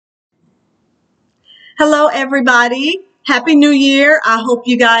Hello, everybody. Happy New Year. I hope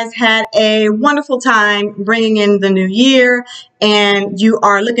you guys had a wonderful time bringing in the new year and you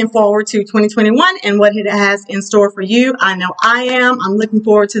are looking forward to 2021 and what it has in store for you. I know I am. I'm looking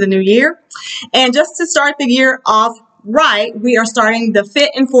forward to the new year. And just to start the year off right, we are starting the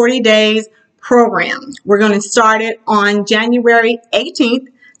Fit in 40 Days program. We're going to start it on January 18th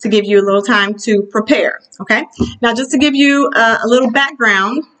to give you a little time to prepare. Okay. Now, just to give you a little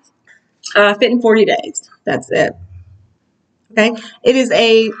background, Fit in 40 Days. That's it. Okay. It is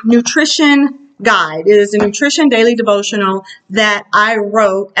a nutrition guide. It is a nutrition daily devotional that I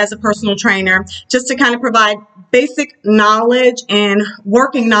wrote as a personal trainer just to kind of provide basic knowledge and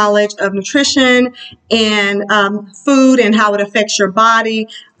working knowledge of nutrition and food and how it affects your body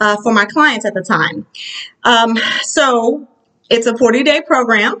for my clients at the time. So it's a 40-day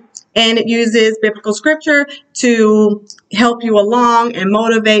program. And it uses biblical scripture to help you along and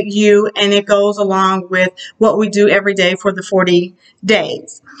motivate you. And it goes along with what we do every day for the 40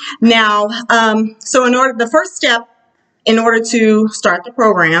 days. Now, so the first step in order to start the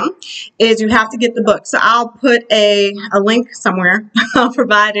program is you have to get the book. So I'll put a link somewhere. I'll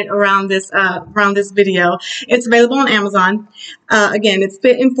provide it around this video. It's available on Amazon. Again, it's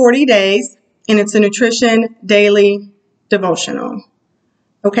Fit in 40 Days, and it's a nutrition daily devotional.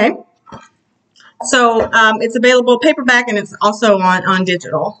 Okay, so it's available paperback and it's also on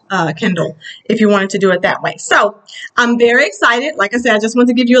digital, Kindle, if you wanted to do it that way. So I'm very excited. Like I said, I just want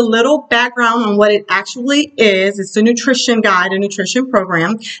to give you a little background on what it actually is. It's a nutrition guide, a nutrition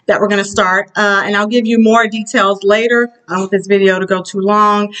program that we're going to start. And I'll give you more details later. I don't want this video to go too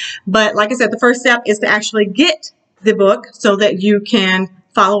long. But like I said, the first step is to actually get the book so that you can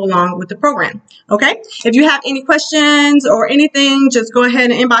follow along with the program. Okay. If you have any questions or anything, just go ahead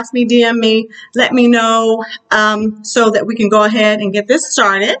and inbox me, DM me, let me know so that we can go ahead and get this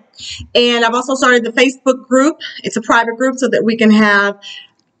started. And I've also started the Facebook group. It's a private group so that we can have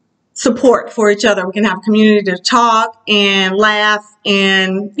support for each other. We can have a community to talk and laugh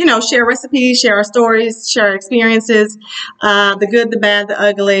and, you know, share recipes, share our stories, share our experiences, the good, the bad, the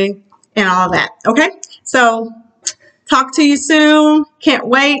ugly, and all of that. Okay. So talk to you soon. Can't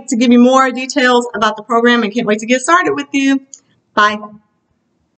wait to give you more details about the program and can't wait to get started with you. Bye.